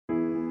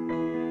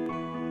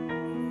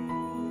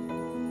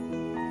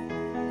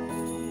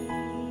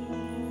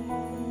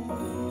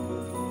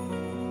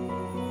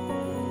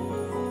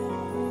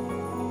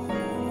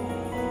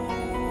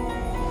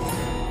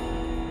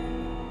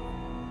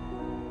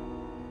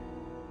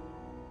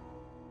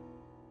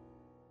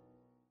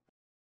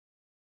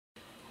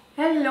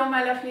Hello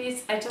my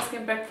lovelies, I just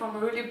came back from a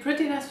really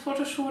pretty nice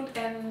photo shoot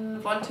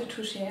and wanted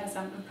to share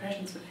some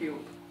impressions with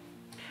you.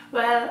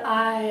 Well,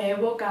 I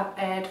woke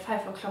up at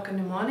 5 o'clock in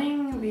the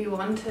morning. We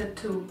wanted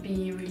to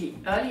be really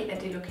early at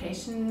the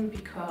location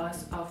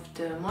because of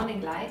the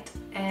morning light,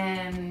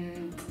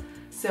 and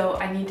so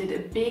I needed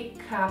a big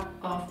cup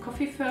of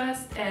coffee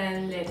first,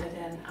 and later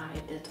then I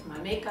did my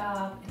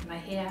makeup and my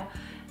hair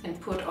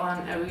and put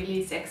on a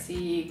really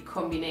sexy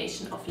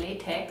combination of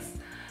latex.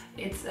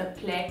 It's a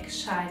black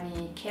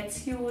shiny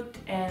catsuit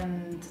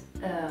and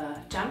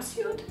a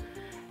jumpsuit,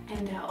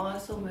 and I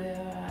also wear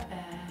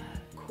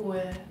a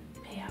cool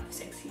pair of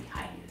sexy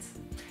high heels.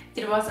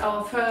 It was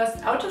our first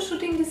outdoor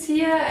shooting this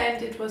year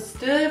and it was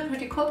still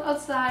pretty cold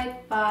outside,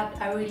 but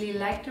I really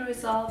liked the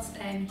results,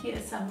 and here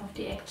is some of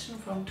the action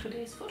from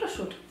today's photo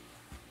shoot.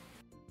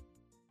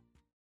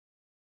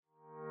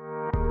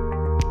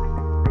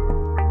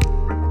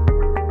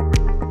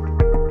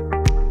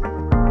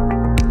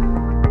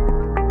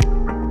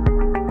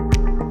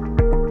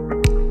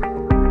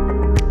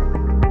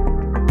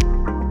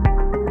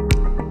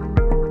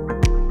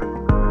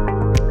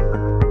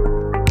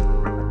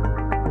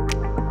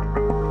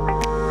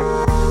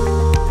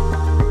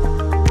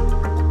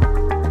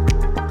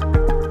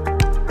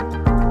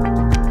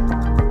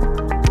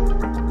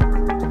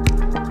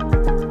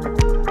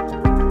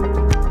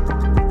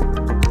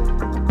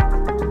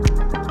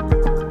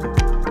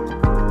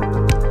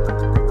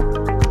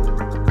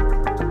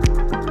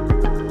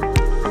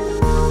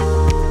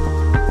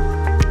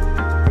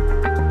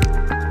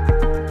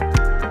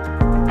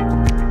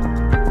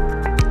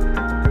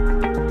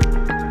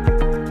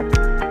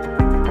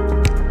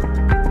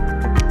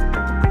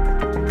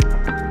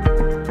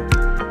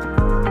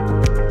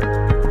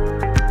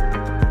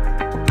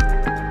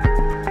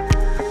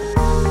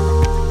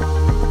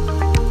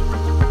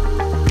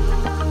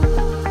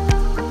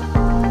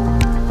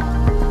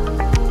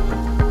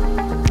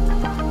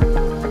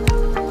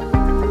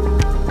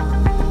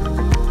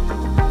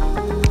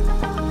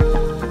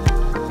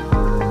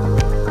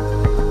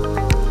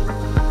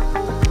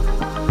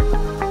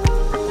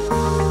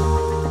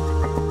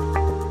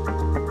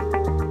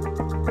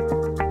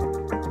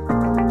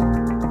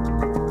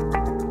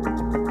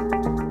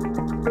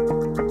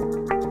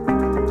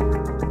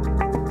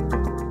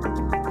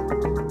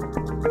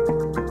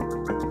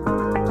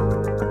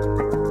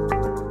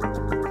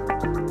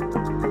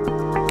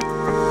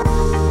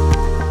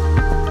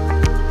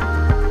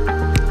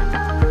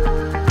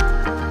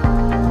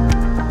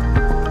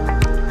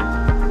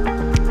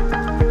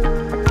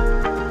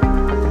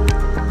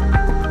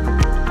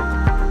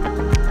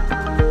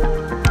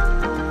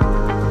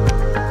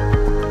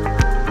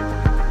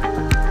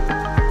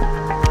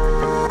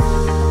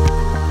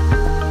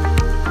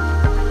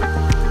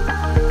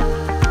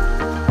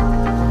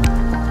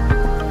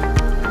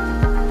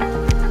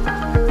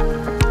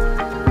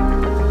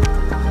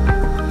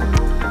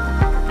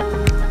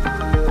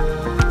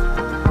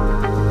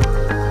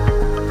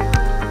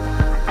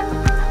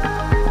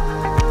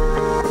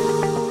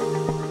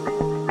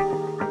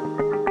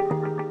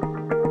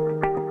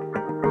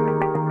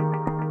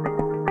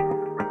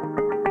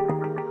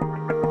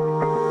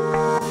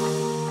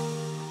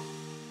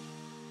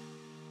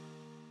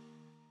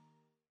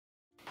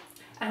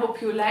 I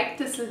hope you liked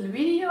this little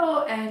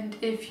video, and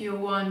if you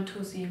want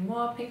to see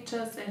more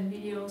pictures and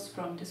videos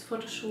from this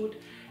photo shoot,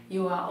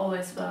 you are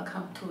always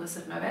welcome to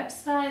visit my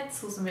website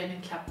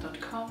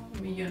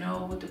susanwaylandclub.com. You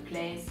know, the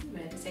place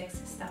where the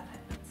sexy stuff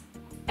happens.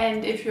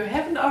 And if you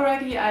haven't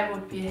already, I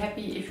would be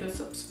happy if you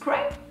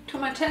subscribe to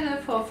my channel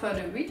for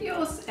further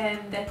videos, and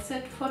that's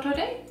it for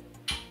today.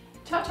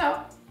 Ciao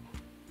ciao!